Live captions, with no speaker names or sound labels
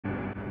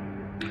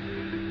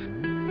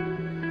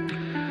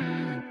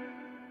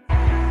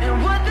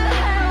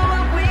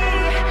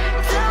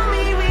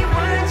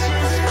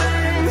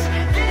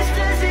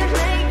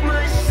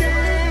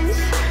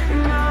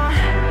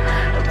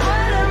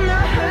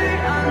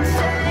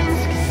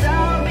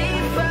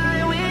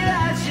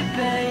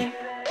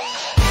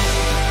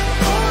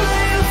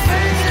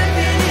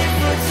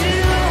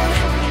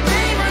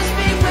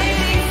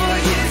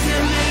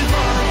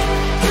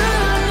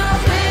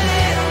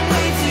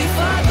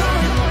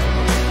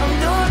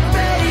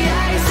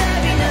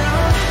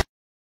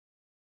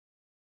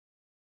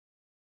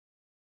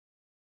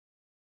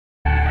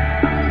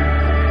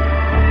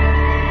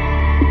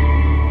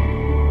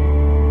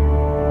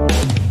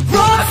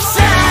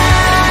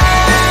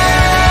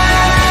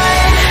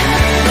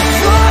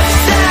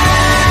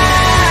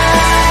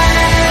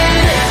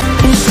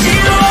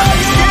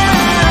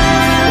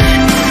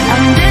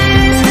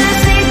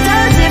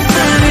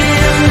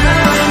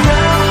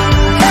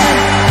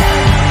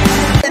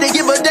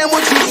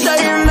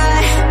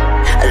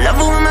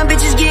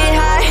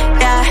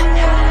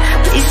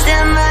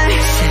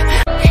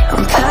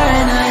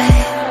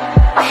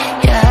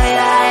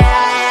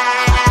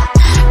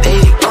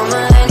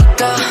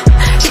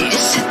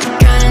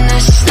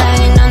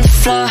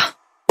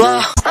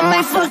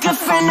I fuck a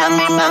friend, I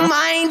made my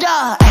mind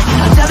up.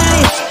 I'm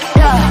telling it,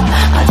 yeah,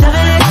 I'm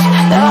telling it,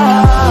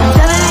 yeah, I'm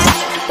telling it,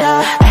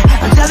 yeah,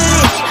 I'm telling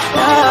it,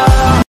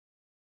 yeah.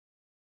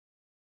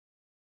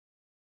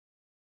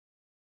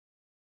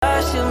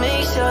 I should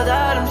make sure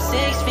that I'm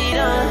 6 feet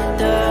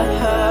under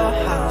her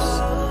house.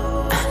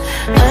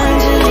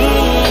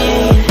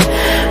 Angeline,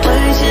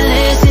 won't you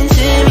listen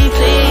to me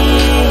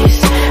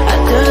please? I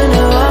don't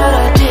know what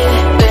I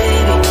did,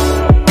 baby.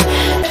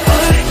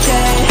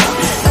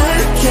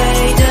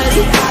 Okay,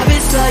 dirty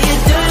habits, so you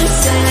don't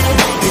say,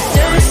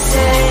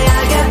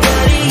 I got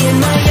bloody in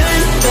my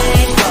own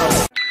face.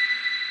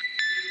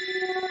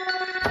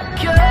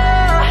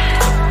 Girl,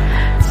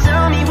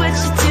 tell me what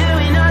you're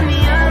doing on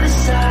the other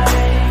side.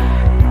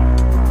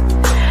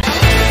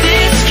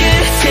 This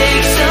could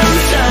take some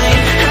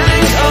time,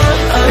 hands all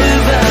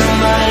over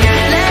mine.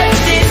 Let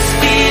this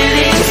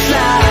feeling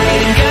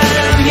slide, girl,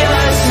 I'm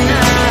yours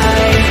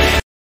tonight.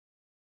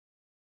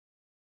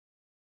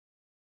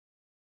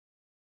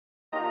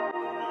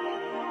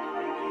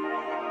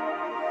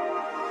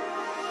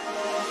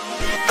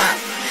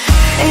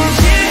 And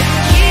you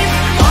keep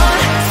on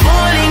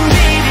falling,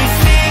 baby,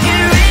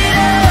 figure it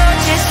out.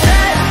 Just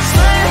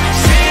slide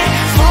straight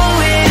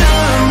forward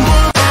on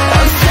board.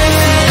 I'm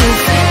saying,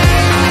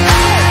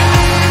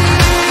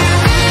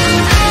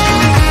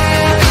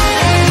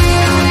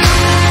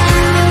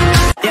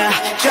 yeah,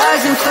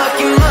 drugs and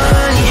fucking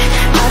money.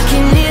 I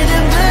can hear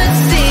the birds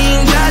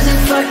sing. Drugs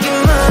and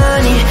fucking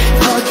money,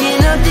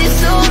 fucking up this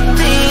whole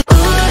thing.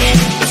 Ooh,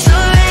 it's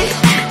alright.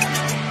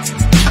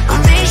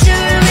 I'll make sure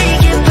we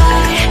make it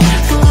by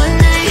for one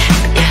night,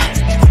 yeah.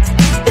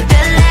 But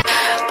then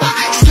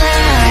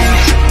slide.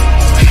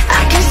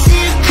 I can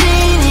see the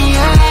pain in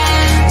your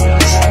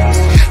eyes.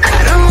 I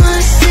don't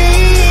wanna say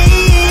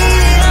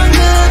I'm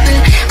good, but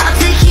I'll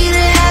take you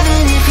to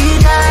heaven if you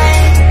die.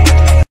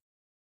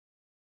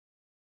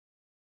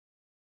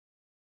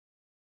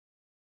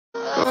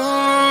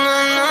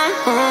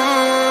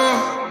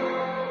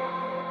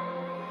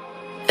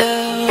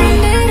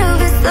 Bend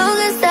over slow,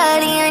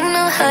 Daddy, I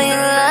know how you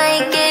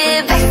like it.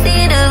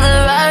 Backseat of a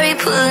Ferrari,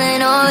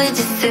 pulling over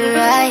just to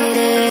ride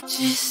it.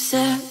 She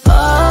said, oh,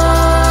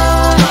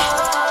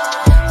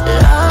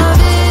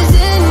 love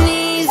isn't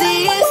easy,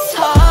 it's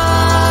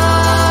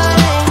hard.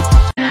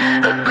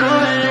 Look a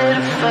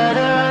little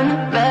further on the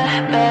back,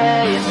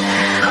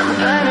 I'm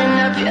burning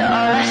up, yeah,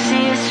 all I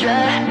see is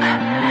red.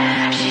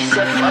 She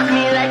said, fuck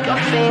me like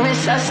I'm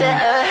famous, I said,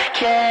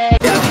 okay.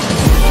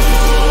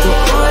 The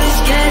water's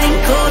getting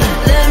colder,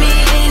 let me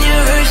in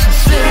your ocean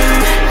swim.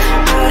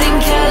 Out in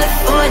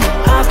California,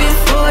 I've been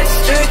forced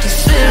jerking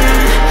swim.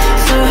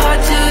 So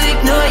hard to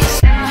ignore you.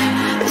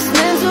 This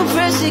mental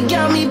pressure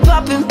got me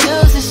popping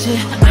pills and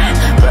shit,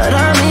 but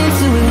I'm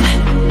into it,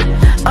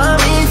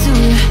 I'm into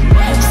it.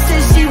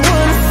 Said she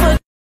wanna fuck.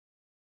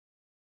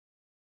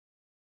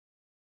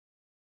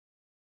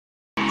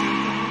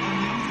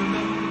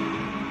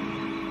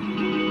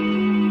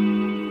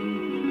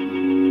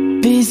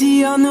 Busy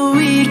on the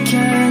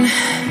weekend,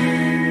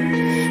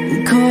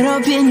 caught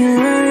up in your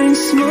own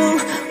small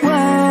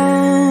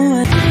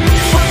world.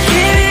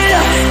 Give it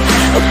up,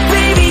 oh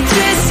baby,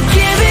 just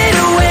give it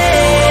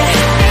away.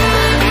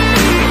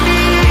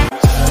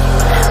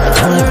 My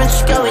tolerance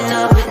is going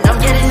up, and I'm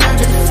getting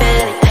under the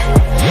feeling.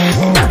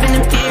 And I've been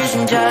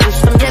abusing drugs,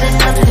 I'm getting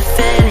under the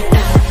feeling.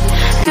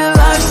 Like a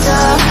rock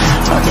star,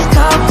 fucking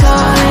cop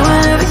car, and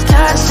whenever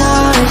catch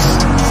us.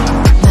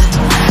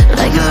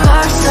 Like a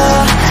rock star,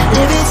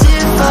 living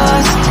too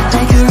fast,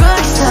 like a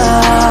rock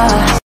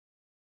star.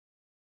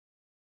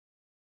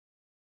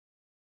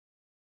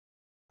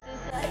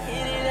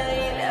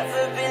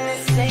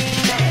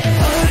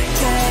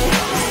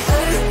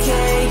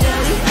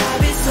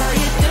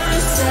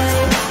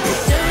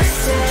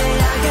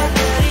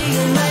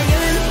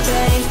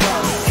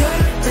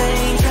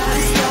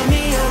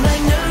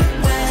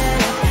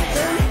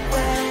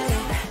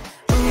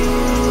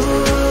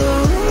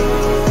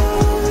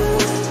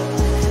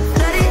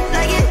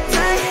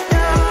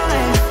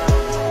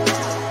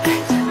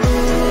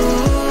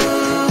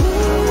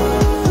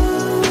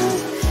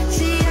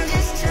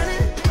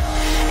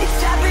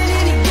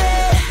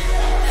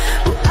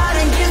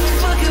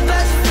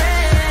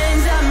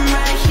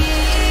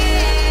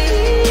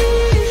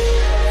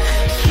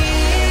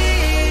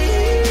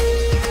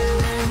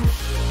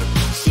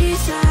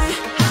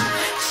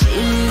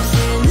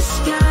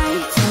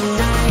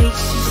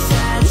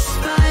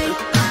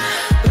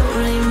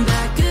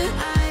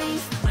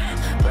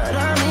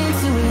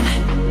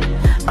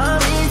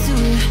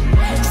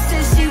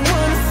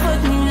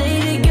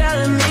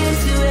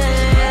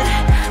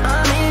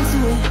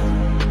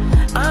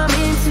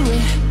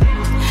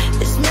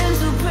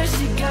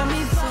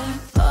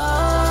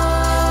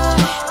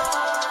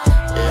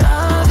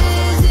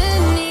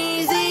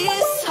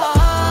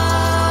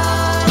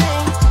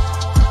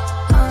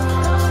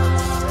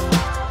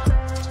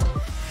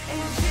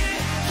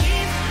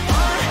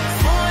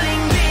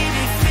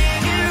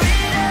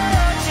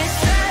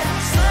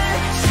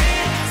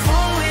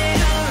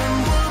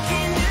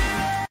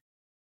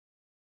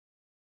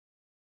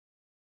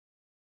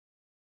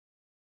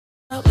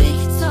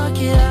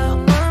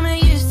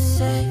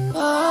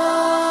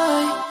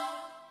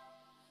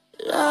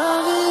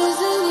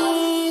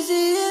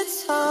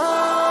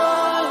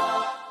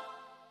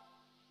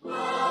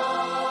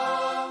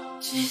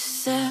 She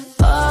said,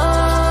 oh,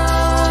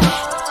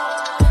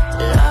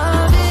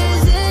 love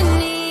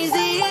isn't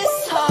easy,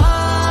 it's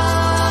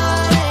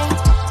hard.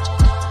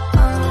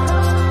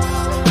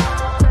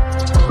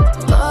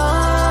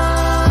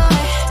 Boy,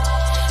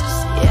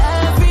 see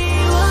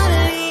everyone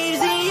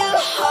leaves and your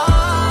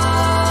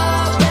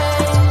heart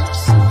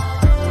breaks.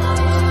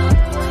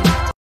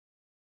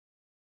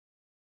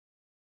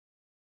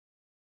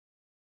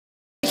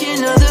 Take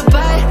another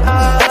bite,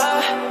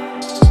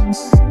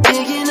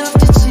 big enough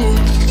to chew.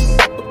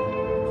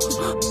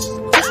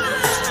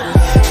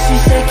 She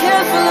said,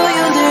 careful or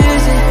you'll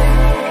lose it.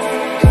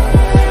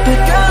 But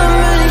girl, I'm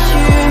really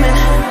human,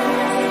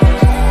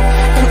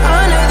 and I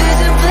know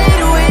there's a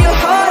blade where your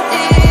heart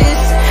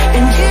is,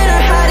 and you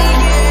know how to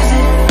use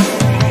it.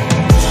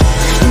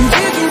 And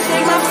you can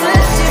take my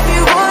flesh if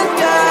you want,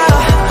 girl,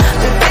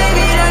 but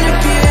baby, don't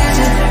abuse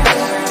it.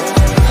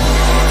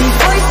 These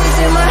voices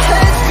in my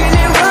head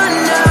screaming, run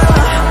now.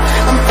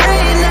 I'm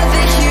praying that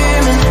they're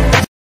human.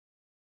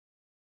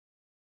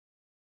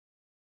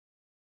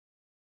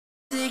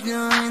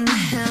 Signal in the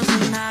hills,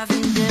 I'm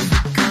having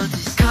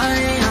difficulties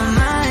calling on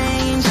my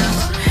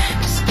angels.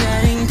 It's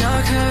getting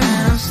darker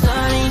and I'm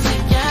starting to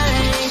get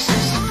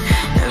anxious.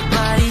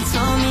 Nobody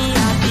told me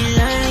I'd be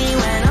lonely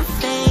when I'm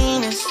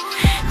famous.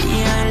 The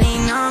only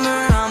number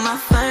on my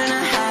phone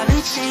I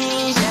haven't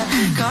changed yet.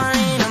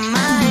 Calling on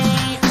my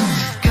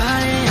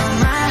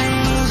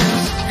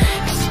angels.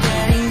 It's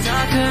getting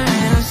darker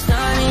and I'm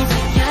starting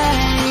to get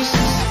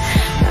anxious.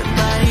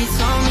 Nobody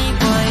told me,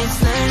 boy, it's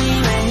lonely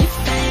when you're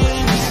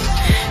famous.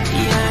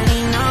 The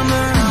only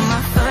number on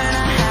my phone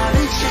I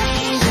haven't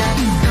changed yet.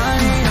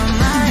 Calling on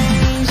my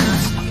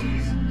angels.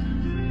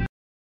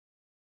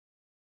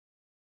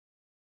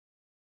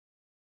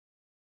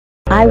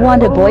 I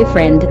want a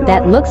boyfriend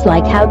that looks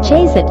like how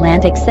Chase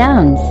Atlantic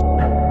sounds.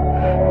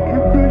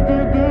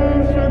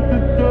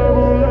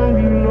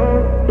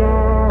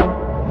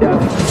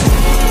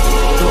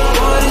 The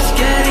water's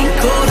getting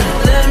colder,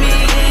 let me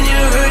in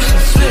your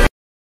ocean, swim.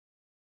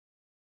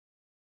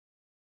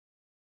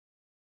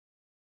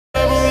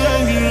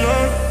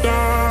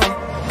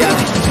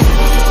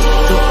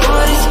 The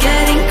water's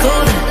getting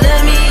colder,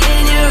 let me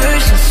in your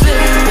ocean,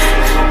 swim.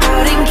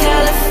 Out in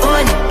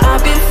California,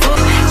 I've been for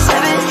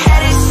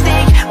seven-headed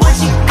snake. What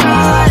you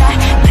call that?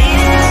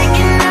 Bleeding like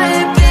an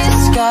abyss.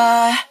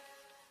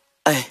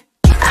 Ay.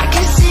 I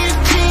can see the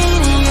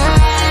pain in your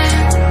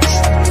eyes.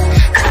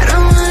 I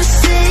don't wanna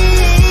say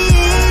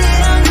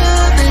that I'm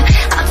good, but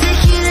I'll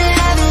take you to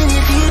heaven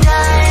if you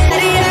die.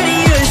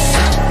 Adios,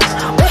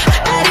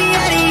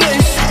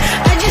 adios.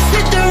 I just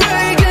hit the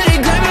road, gotta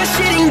grab my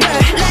shit and go,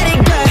 let it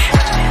go.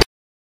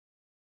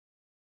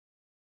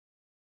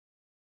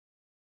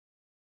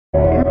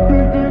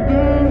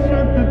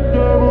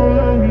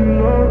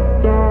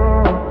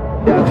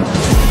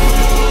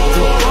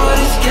 The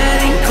water's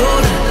getting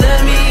colder, let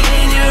me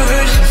in your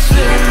ocean,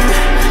 swim.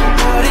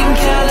 Out in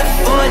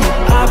California,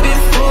 I've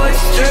been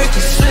forced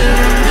to swim.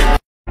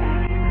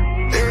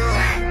 Yeah,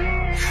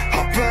 I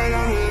bet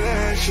on the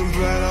ledge, I'm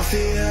right off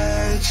the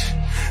edge.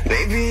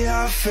 Maybe I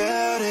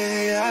felt it,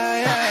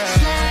 yeah.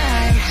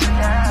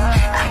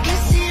 I can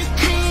see the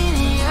pain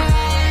in your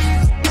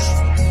eyes.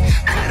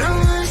 I don't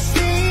wanna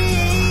say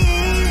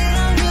that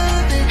I'm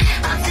good, but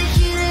I'll take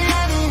you to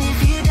heaven if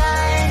you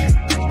die.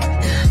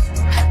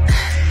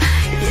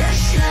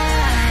 Yes,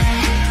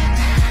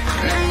 I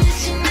know that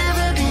you've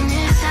never been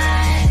this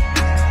high.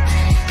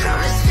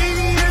 Promise,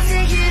 baby, I'll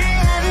take you to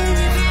heaven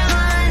if you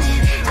want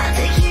it. I'll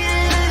take you to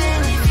heaven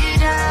if you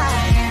die.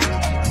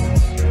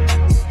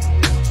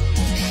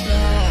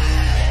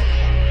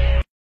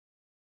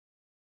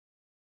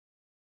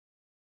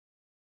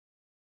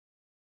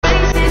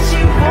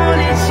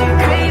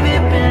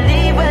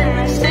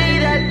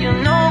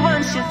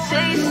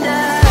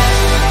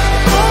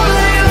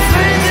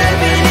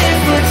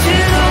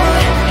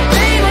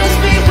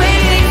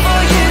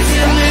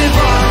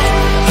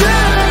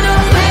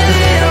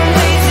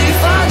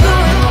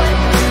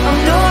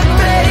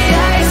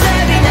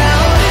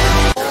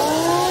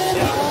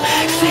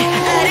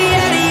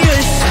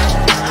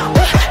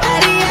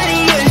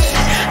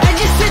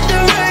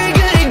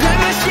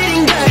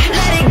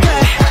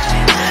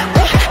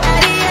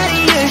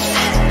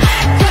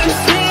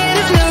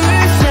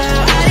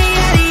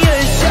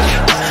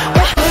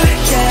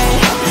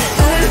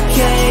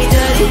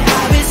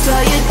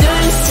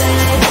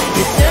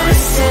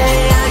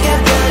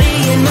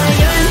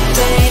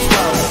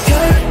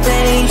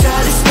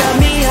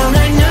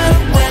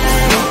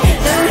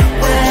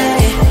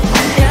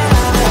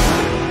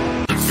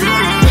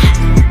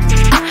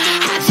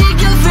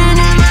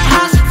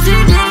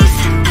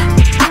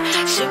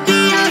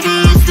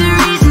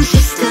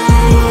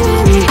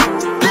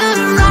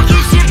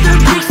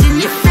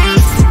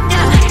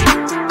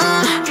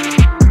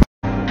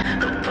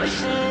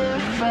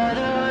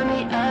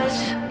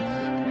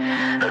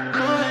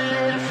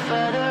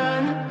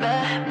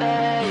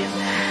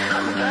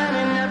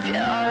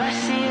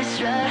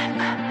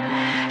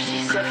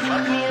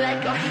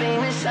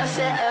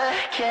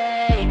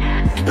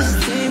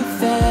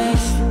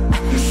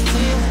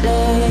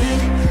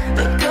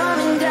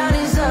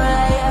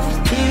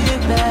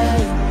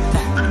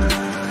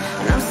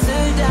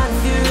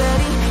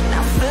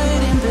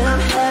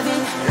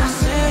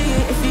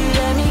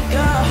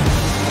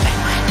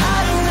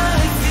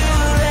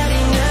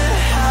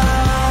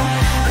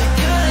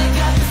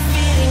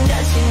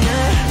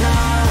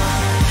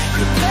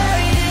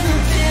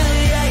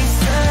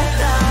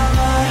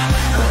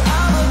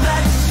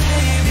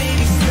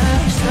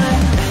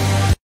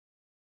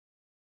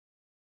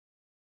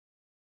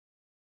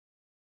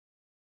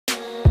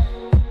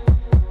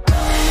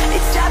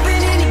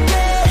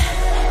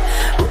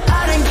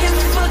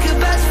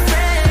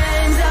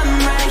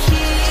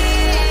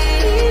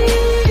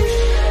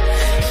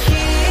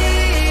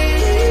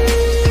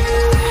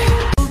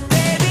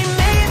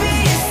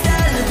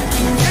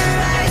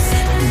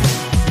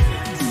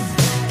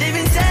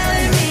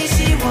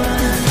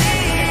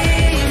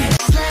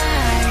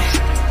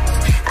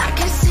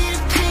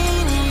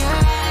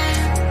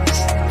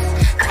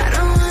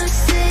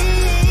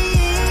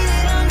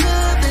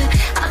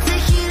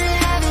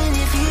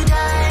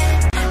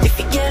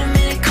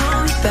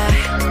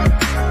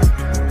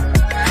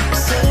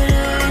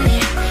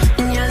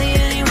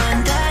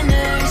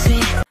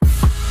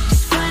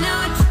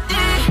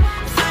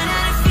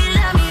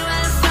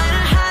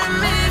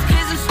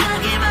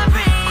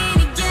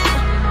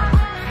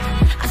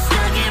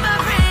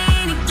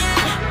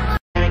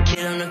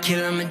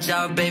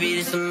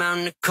 this a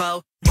mountain of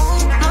cold. Ooh,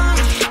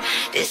 mommy,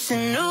 this a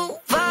new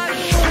body.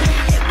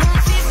 It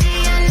won't 50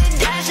 on the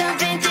dash, I've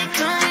been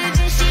declining,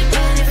 then she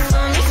bought it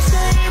for me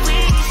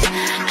sideways.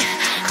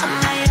 I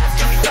might have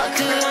to fuck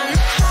her on the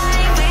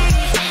highway,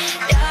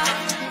 yeah.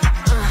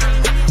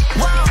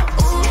 Whoa,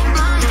 ooh,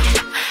 mommy,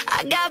 I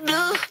got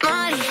blue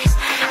money.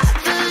 I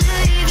put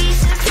Louis V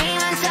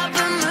Supreme on top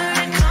of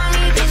murder, call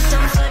me bitch,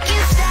 I'm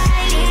fucking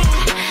styling,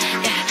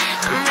 yeah.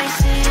 I might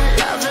say I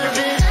love her,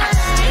 but I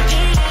like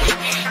it,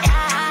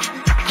 yeah,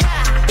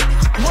 yeah.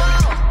 Whoa.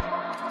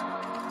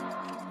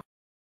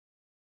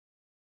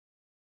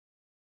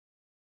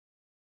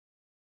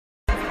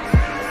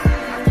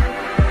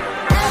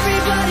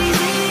 Everybody's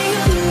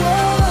eating the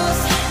walls.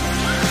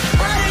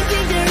 I don't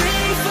think they're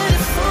ready for the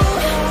fall.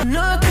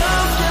 Not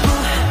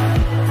comfortable.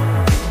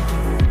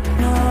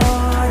 No,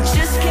 I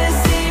just can't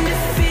seem to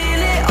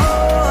feel it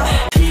all.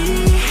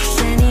 Please,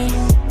 Jenny,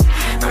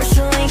 I'm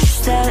so anxious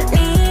that I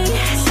need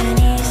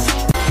Jenny's.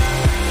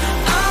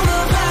 I'm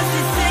about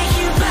to take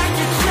you back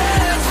to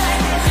church.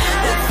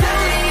 Now tell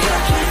me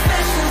your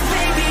confessions,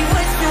 baby,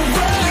 what's the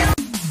word?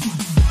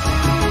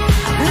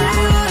 Now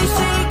you always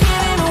say you're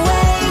giving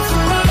away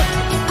from me,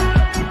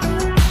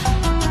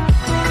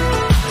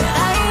 but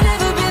I ain't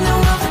never been the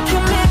one for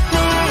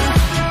commitment.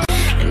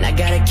 And I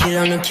got a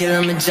kill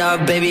on the job,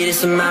 baby,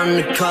 this a mountain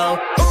of cold.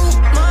 Ooh,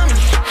 mommy,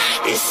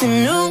 this a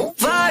new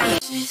body.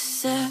 She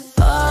said,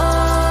 oh,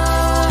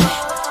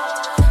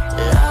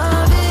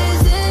 love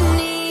isn't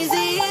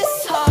easy,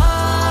 it's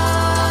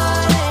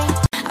hard.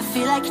 I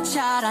feel like a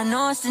child, I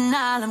know it's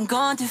denial, I'm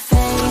going through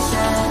phases.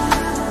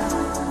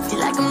 Feel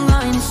like I'm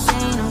going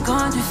insane, I'm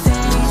going through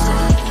phases.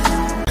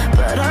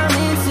 But I'm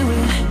into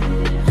it,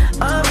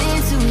 I'm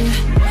into it.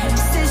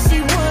 Said she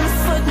wanna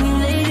fuck me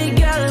later,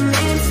 girl, I'm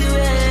into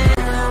it.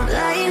 I'm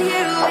lying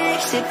here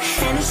awake, sipping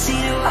Hennessy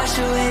to wash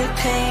away the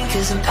pain,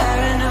 'cause I'm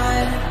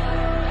paranoid,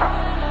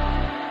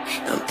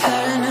 I'm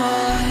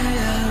paranoid,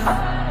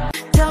 yeah.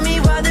 Tell me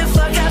why the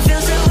fuck I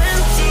feel so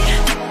empty.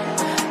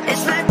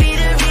 This might be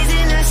the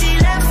reason that she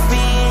left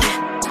me.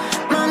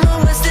 Mama,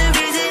 what's the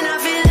reason I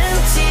feel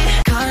empty?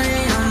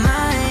 Calling on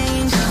my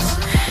angels,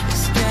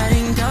 it's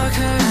getting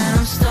darker and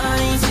I'm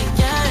starting to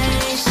get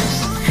anxious.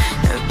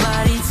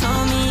 Everybody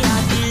told me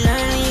I'd be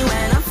lonely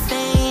when I'm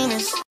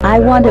famous. I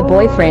want a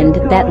boyfriend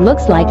that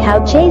looks like how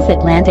Chase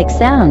Atlantic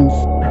sounds.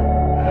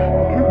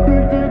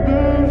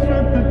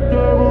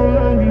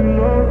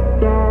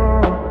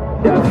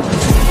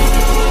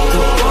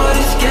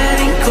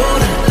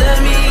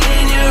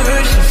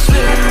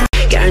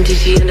 Guarantee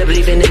she end up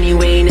leaving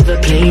anyway, never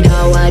played,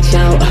 I'll watch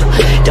out.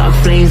 Dark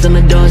flames on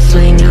my door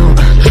swing out.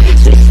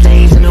 Switch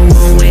lanes on a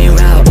one-way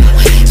route.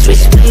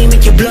 Switch lane,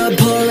 make your blood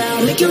pour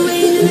out. Make it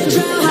rain in the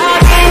drought.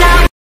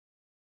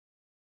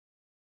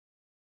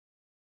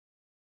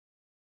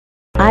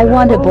 I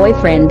want a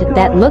boyfriend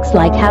that looks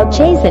like how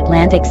Chase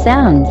Atlantic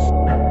sounds.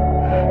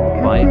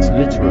 Vibes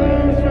literally.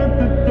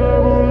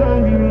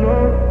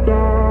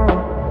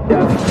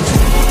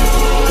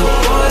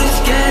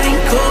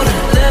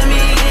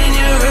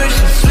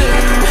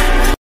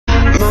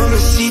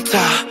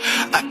 Mamacita,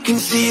 I can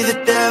see the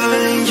devil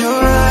in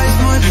your eyes.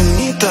 Muy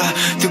bonita,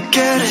 tú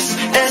quieres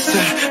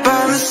estar by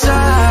my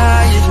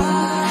side.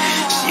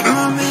 She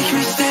might make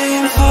me stay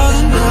in for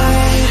the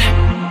night,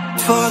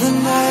 for the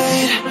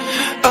night.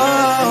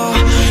 Oh,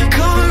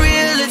 come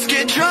real, let's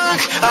get drunk.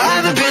 I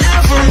haven't been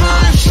out for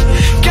months.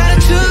 Got a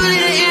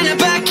 2-liter in the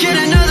back and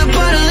another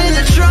bottle in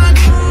the trunk.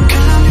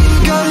 Gonna be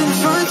got in the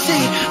front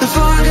seat, the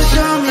phone can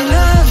show me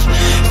love.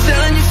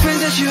 Telling your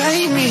friends that you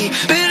hate me,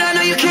 but I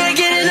know you can't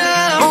get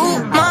enough.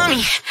 Ooh,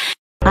 mommy.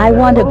 I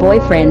want a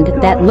boyfriend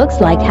that looks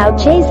like how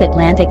Chase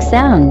Atlantic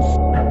sounds.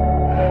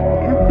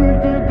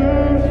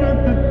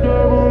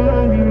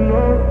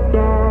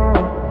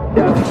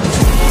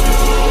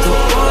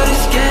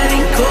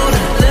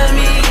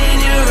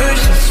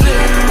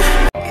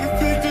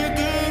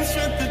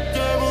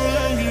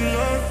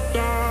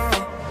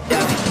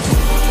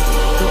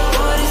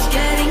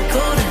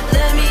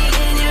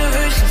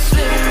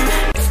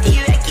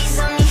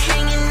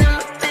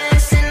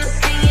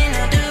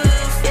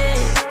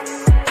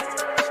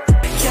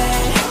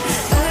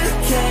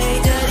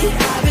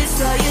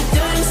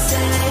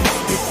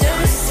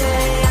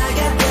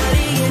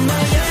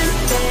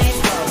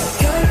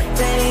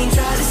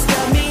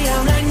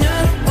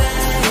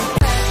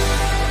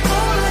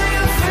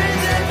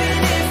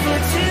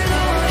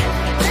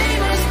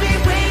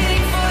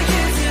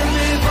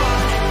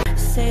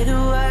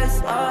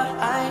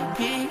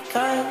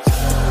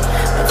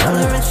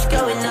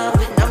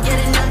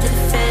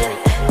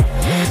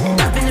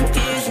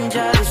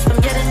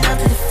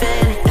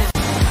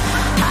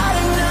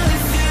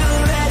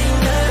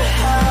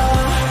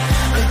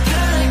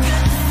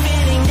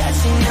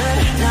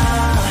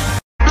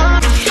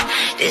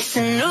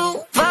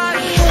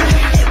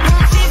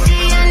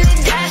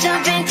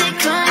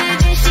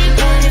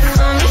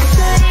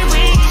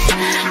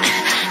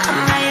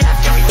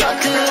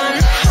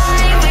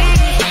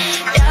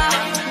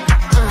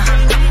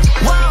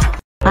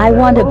 I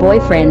want a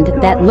boyfriend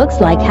that looks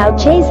like how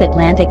Chase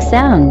Atlantic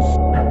sounds.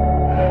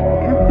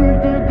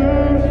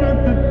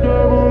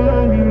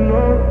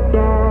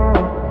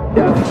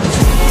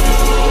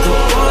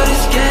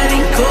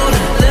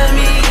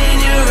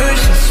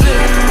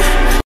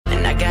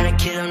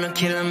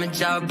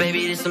 Kilimanjaro,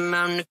 baby, this a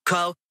mountain of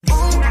coke. Ooh,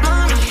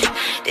 mommy,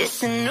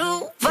 this a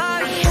new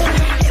body. It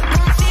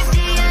 150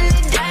 on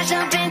the dash,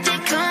 I've been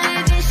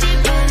declining, then she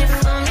bend it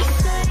for me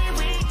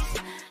sideways.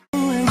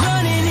 We're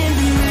running in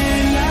the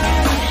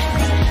moonlight,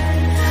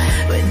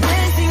 we're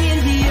dancing in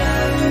the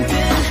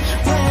open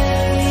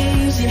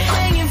waves. You're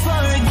hanging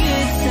for a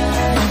good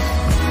time.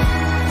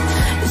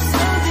 It's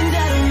something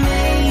that'll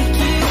make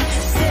you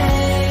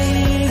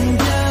stay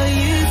until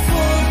you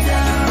fall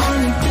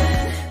down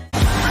again.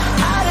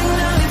 I don't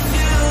know if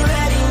you're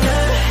ready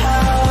now,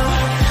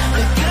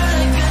 but girl,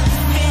 I got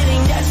the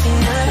feeling that you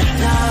know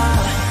now.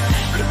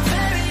 You're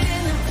buried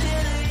in the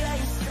pillow, yeah,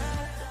 you're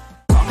stuck.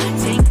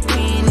 Take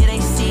green, it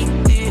ain't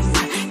see-through.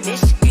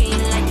 Fish green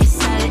like you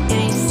said, it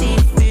ain't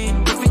seafood.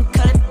 Different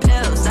colored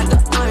pills, I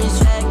got orange,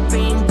 red,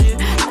 green, blue.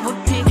 I would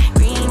pick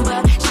green,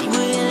 but she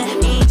wouldn't let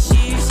me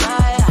choose.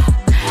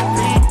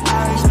 Red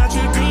eyes, not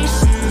your green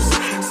shoes.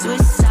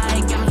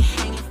 Suicide got me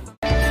hanging.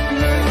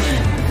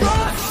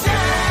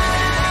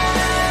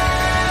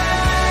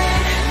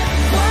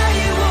 Why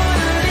you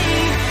wanna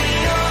leave me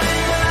on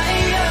my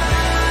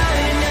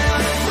own now?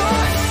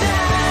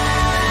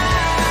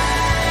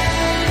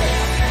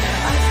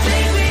 I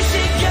think we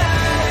should go,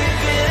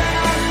 but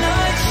I'm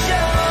not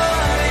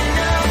sure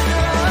enough.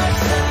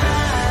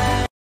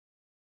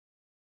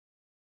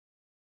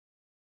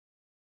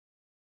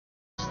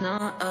 It's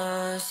not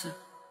us.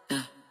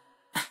 Yeah.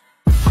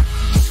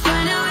 Just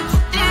find out what to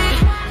do.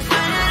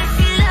 Find out if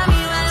you love me.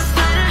 Well, let's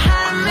find out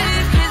how to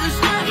move. 'Cause I'm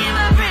stuck in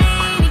my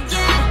brain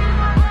again.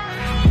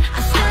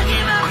 I'm stuck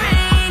in my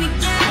brain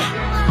again.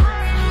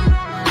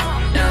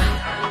 Yeah.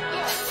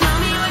 Tell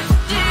me what to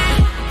do.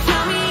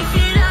 Tell me if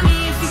you love me.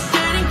 If you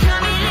couldn't cut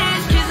me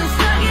loose. 'Cause I'm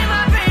stuck in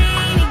my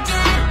brain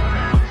again.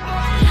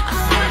 I'm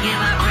stuck in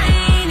my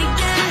brain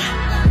again.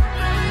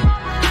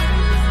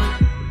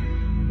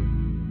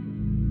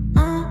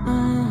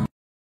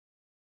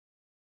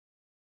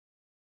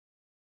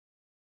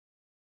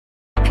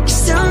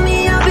 Tell me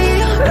I'll be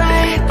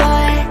alright,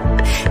 but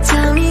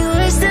tell me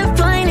what's the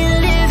point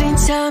in living?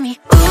 Tell me,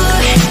 ooh,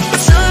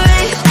 it's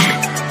alright.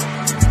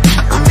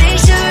 I'll make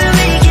sure I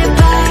make it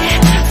by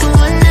for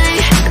one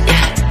night,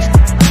 yeah.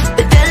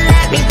 But then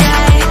let me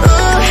die.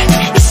 Ooh,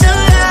 it's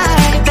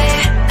alright,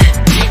 babe.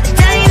 The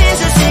darkness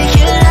will take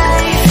your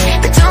life,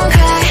 but don't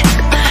cry.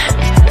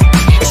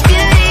 It's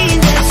beauty in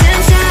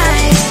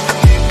disguise.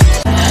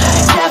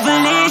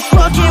 Devilish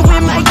walking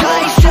with my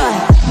guys,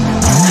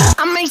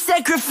 I make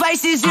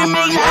sacrifices, you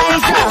make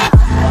lies up.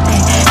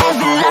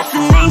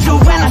 Everlasting angel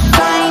when I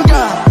signed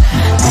up.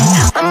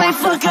 I might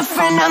fuck a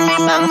friend, I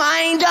made my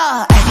mind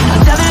up.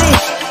 I'm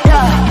devilish,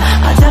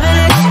 yeah. I'm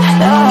devilish,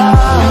 yeah.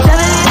 I'm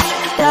devilish,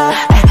 yeah.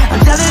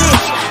 I'm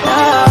devilish,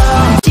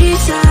 yeah.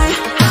 Desire,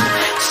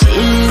 she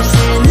lives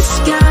in the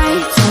sky.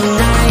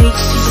 Tonight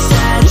she's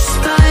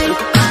satisfied.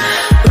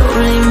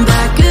 Rolling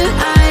back her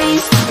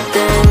eyes,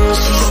 then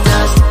she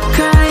starts to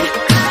cry.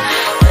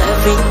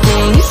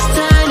 Everything is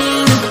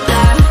turning to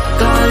black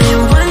all in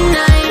one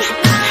night.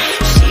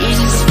 She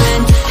just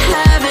went to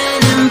heaven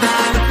and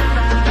back.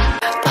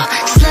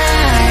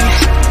 Slide,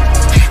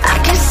 I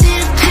can see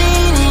the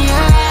pain in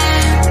your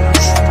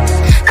eyes.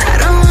 I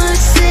don't wanna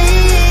say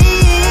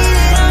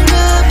that I'm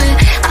good, but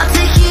I'll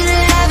take you to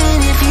heaven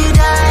if you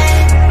die.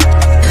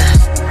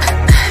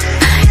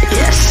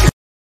 Yes.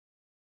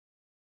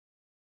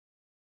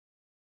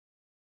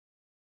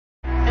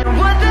 And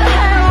what the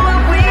hell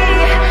were we?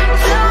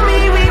 Tell me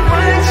we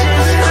weren't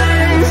just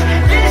friends.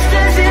 This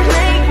doesn't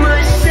make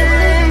much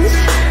sense.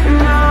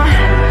 No,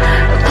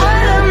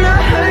 but I'm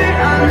not hurt,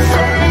 I'm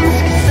tense.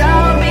 'Cause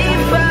I'll be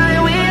fine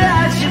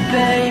without you,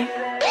 babe.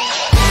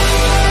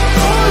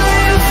 All of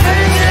your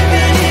friends have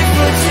been here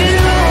for too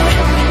long.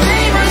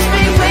 They must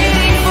be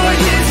waiting for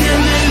you to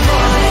move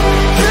on.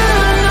 Girl,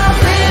 I'm not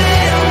ready,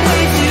 I'm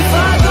way too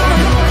far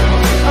gone.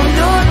 I'm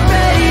not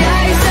ready, I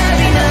accept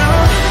me now.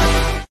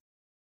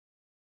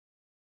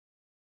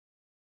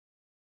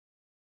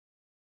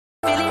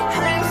 Feeling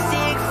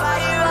homesick,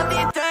 fire up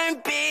the turn,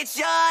 bitch,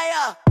 yeah,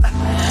 yeah.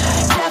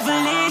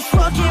 Devilish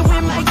walking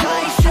with my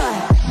guys,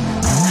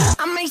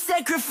 yeah. I make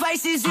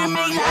sacrifices, you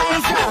make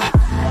lies, yeah.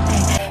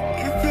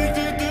 You pick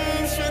the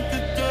dance with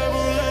the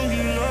devil and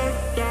you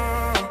locked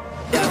down.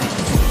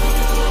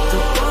 The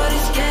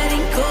water's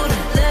getting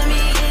colder, let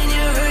me in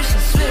your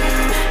ocean swim.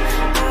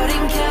 Out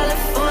in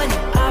California,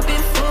 I've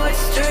been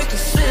forced to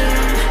swim.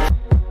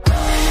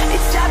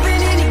 It's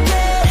happening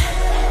again.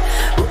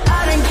 Well, I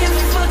don't give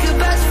a fuck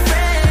about your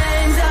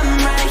friends. I'm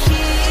right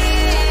here.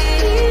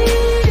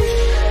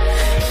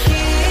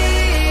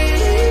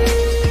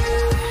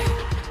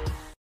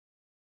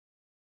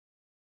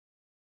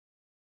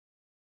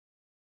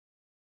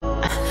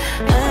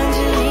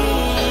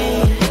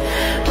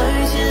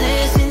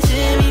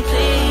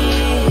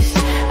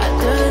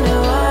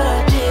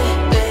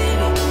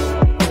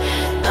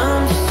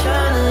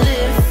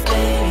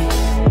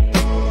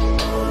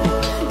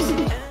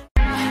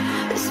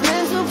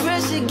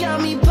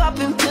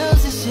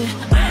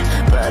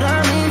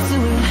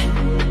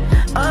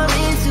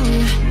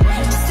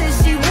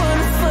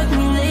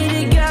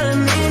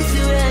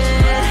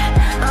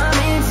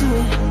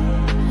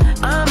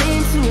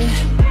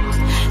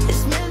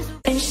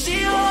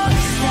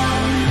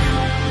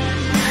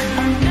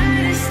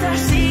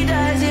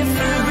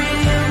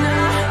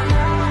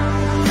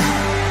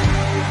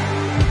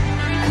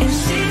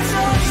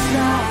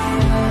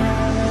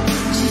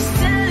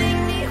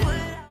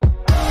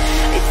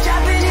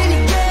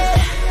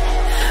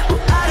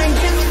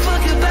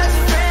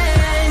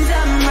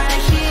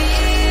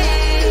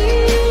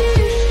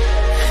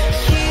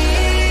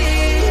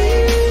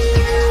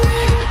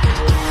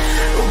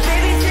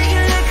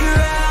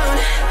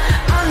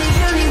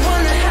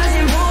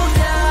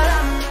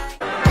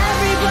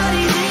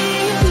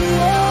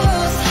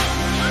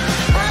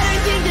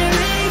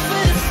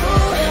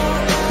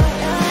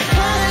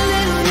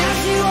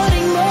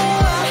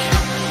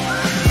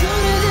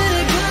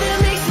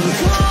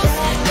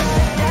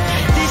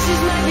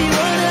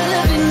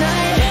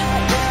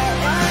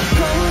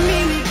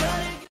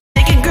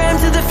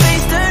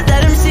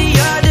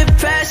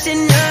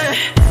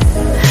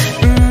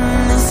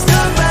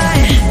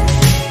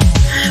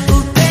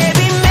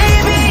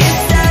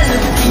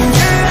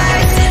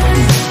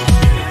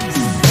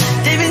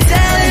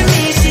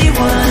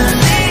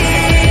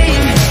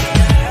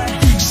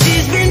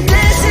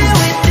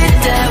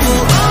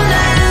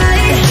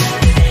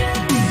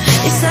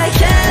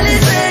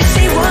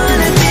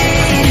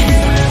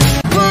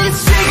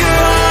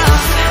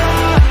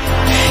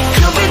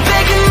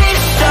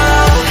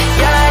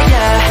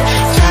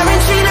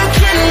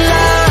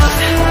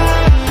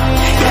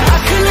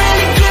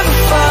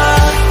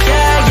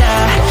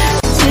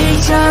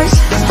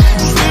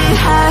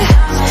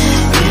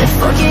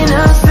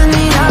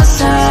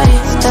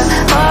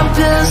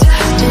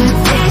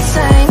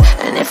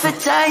 if I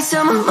die,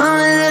 so my mama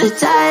let her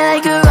die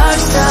like a rock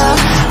star.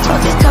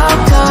 Fuck a cop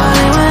car,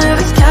 and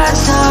whenever got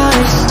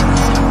stars.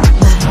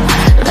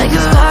 Like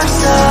a rock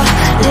star,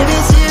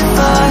 living too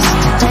fast,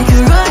 like a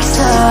rock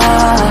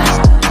star.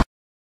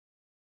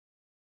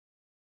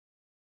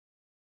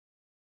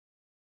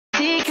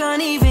 She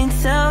can't even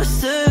tell,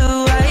 so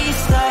why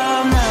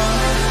stop now?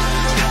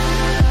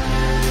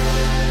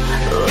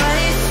 Why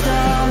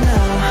stop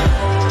now?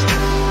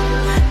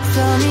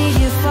 Tell me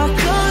if I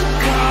can't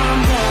calm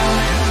down.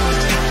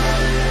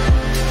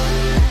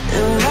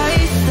 Why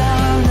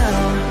stop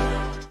now?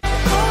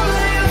 All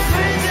of your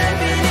friends have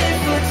been in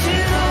for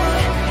too long.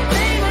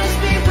 They must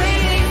be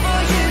waiting for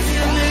you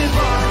to move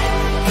on.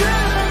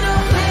 Girl, I know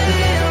maybe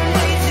I'm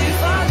way too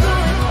far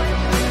gone.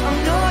 I'm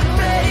not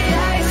ready,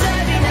 eyes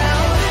heavy now.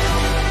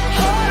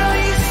 Heart on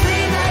your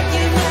sleeve like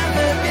you've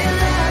never been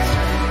left.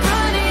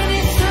 Running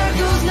in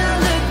circles, now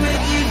look what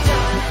you've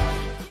done.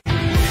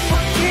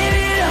 Give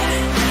it up,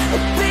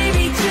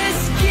 baby,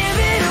 just give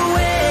it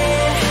away.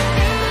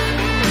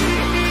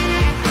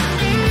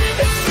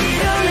 She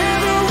don't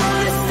ever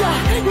wanna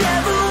stop,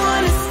 never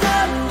wanna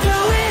stop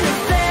doing a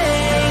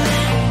thing.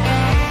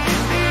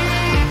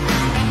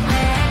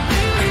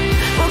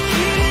 Well,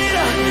 give it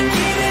up,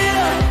 give it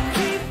up.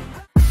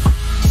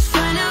 Just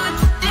find out what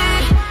to do,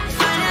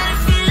 find out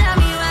if you love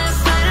me while I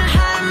find out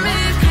how to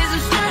move. 'Cause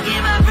I'm stuck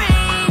in my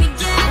brain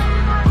again.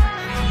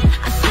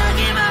 I'm stuck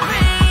in my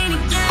brain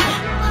again.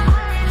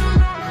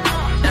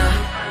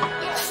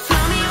 Just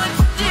tell me what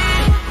to do,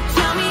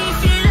 tell me if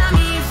you love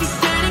me, if you're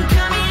good and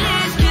cut me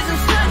loose. 'Cause I'm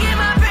stuck in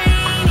my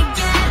brain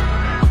again.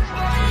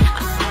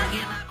 I'm stuck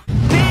in my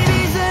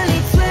Baby's only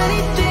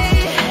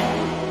 23,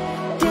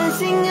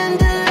 dancing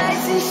under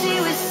lights and she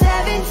was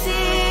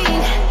 17.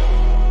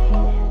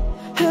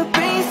 Her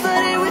brain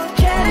flooded with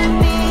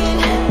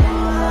ketamine.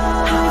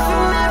 Hung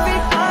from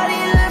everybody,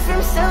 learned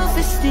from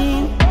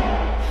self-esteem.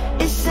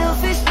 It's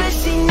selfish but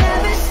she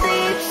never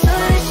sleeps.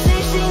 Honestly,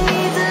 she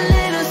needs a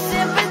little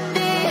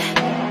sympathy.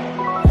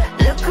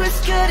 Look what's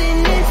getting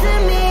into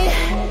me.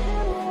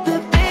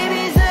 But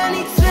baby's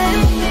only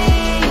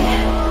 23.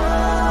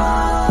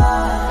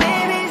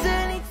 Baby's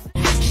only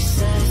She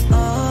says,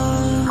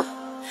 oh,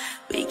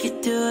 we could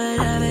do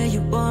whatever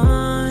you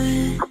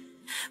want.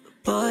 But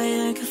boy,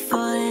 look at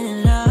falling in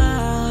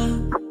love.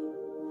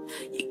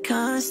 You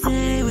can't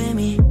stay with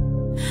me.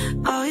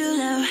 All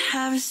you'll ever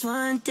have is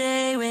one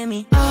day with me.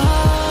 Oh,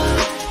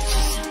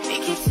 we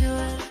could do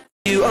it.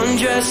 You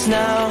undress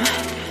now,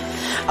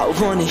 I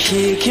wanna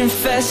hear you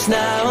confess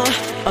now.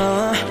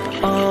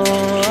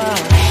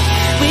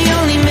 We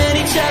only met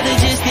each other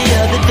just the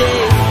other day,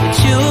 but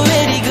you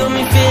already got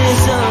me feeling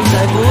some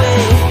type of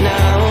way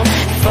now.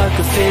 If I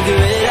could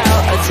figure it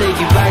out, I'd take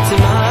you back to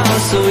my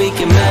house so we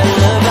can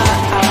meddle about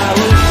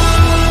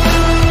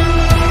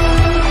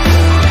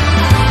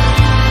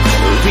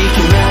we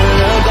can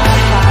meddle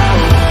about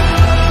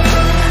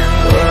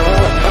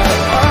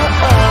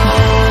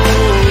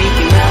we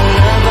can meddle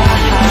about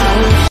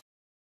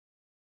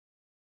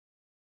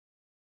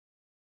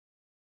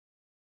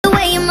The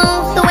way you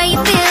move, the way you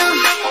feel.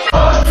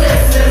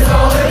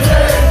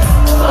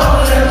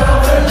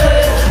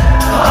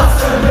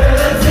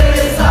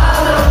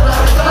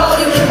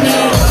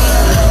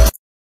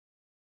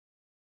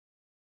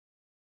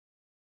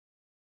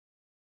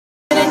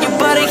 and your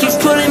body keeps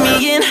pulling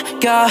me in.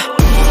 God,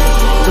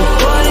 the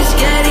water's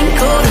getting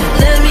colder.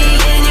 Let me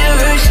in your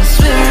ocean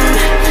swim.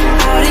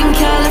 Out in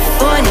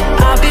California,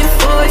 I've been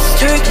forced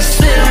to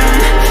swim.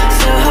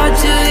 So hard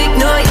to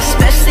ignore you,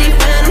 especially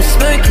when I'm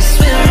smoking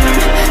swim.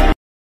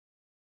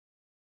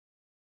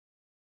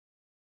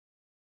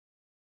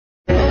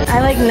 I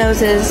like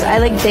noses. I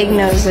like big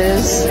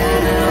noses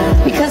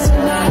because,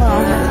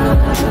 well,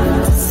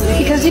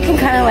 because you can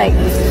kind of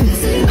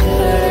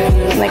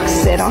like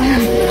sit on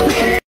them.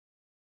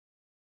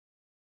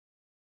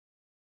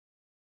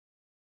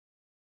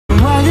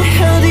 Why the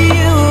hell do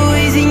you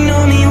always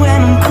ignore me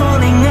when I'm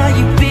calling? Are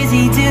you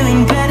busy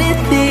doing better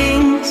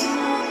things?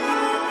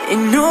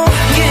 And no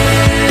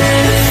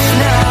gifts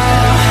now.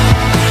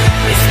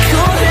 It's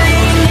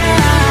calling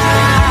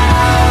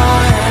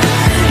out.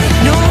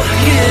 No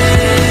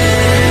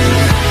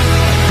gifts.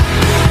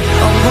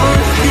 I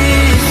want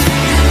this.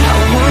 I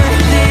want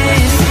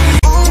this.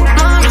 Ooh,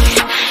 mommy,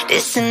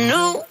 it's a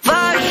new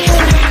body.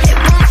 It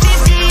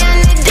 150 on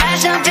the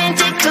dash. I've been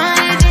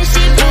declining, then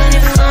she bend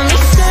it for me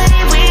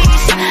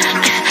sideways.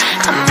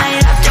 I might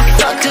have to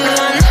fuck her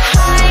on the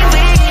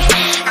highway.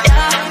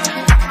 Yeah.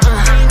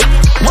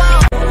 Whoa.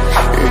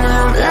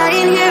 Now I'm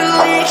lying here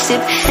awake,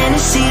 sip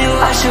Hennessy to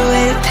wash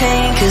away the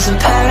pain. 'Cause I'm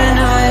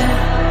paranoid.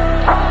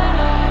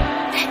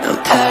 I'm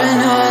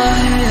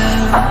paranoid.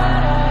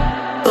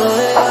 Yeah. Oh,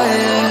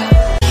 yeah.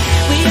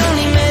 We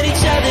only met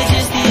each other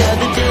just the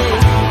other day,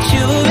 but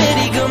you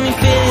already got me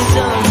feeling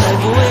some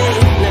type of way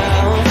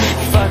now.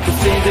 If I could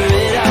figure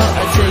it out,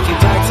 I'd take you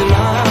back to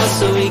my house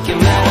so we can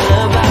meddle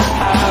about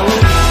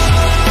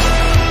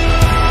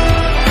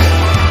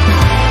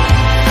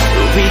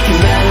we can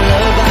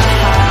meddle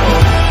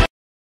about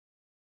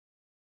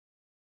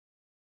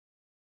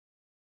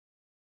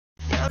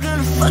I'm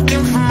gonna fuck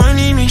him for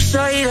money, make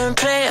sure you don't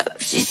play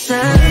up. She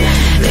said,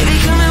 baby,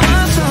 come and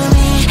work for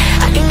me,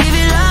 I can give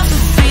it all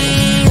for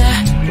free,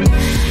 yeah.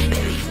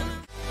 Baby, come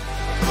and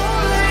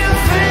all of your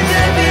friends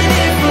have been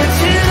here for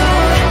too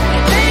long.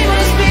 They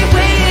must be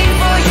waiting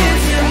for you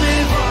to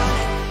move on.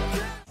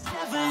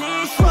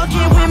 Japanese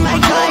walking with my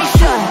guys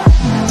shut.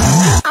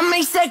 I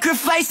make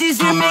sacrifices,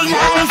 you make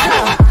lies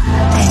up.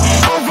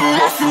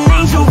 Everlasting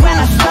angel when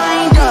I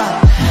signed up.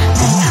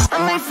 I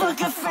might fuck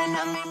a friend,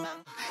 I make my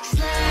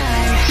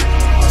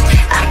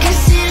I can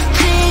see the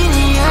pain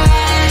in your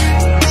eyes.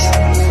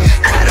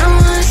 I don't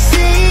wanna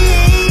say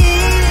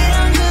that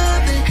I'm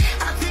good, but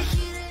I'll take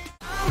you there.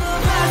 I'm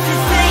about to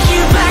take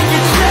you back to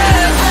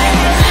church.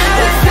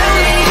 But tell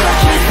me what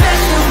you're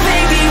special,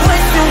 baby,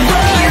 what's the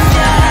word?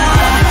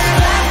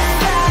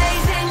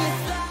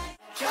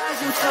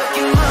 Drugs and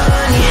fucking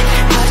money,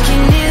 I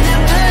can hear the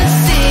birds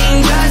sing.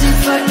 Drugs and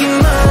fucking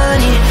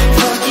money,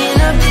 fucking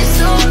up this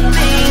whole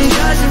thing.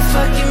 Drugs and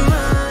fucking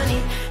money.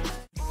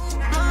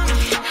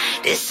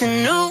 It's a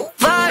new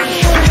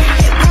body.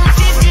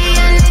 150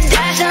 on the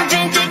dash, I've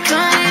been to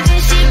corner, then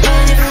she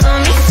bought it for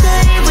me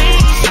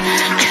sideways.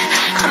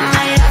 I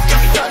might have to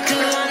fuck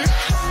her on the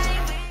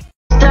highway.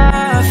 I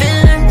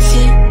feel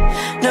empty,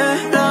 no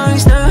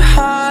lungs, no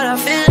heart, I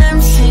feel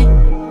empty.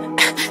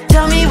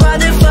 Tell me why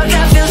the fuck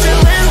I feel so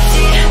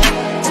empty.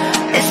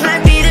 This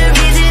might be the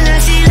reason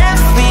that she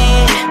left me.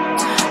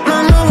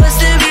 Mama, what's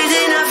the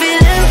reason I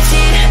feel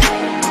empty?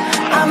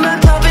 I'ma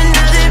pop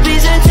another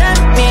piece and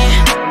tempt me.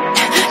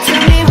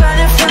 Tell me why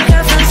the fuck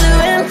I feel so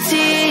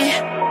empty.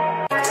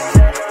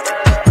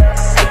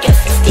 I got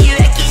 50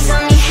 reckies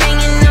on me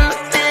hanging on my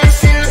pants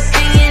and I'm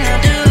hanging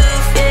out the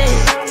roof, yeah.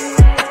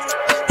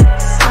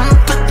 I'ma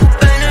put the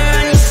burner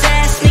on his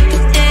ass, make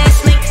him dance,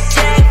 make a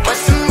tag,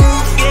 what's the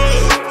move,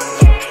 yeah.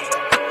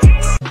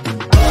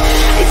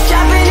 It's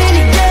dropping in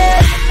the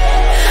dead.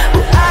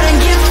 Well, I don't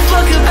give a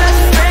fuck about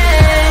your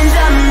friends.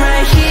 I'm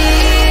right here.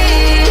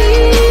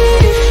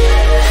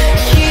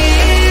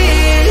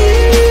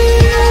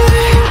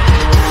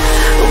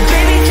 Oh,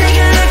 baby, take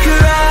a look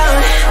around.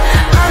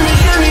 I'm the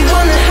only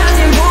one that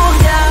hasn't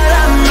moved out.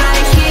 I'm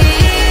right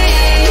here.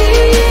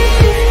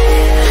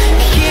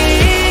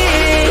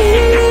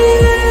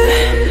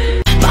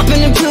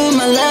 Popping the pill with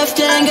my left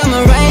hand, got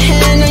my right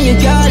hand on your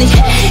body.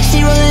 She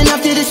rolling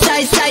up to the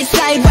side, side,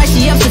 side, why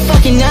she up to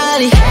fucking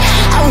naughty?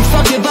 I won't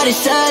fuck her, but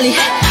it's early.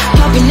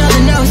 Popping all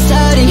the nose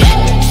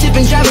 30.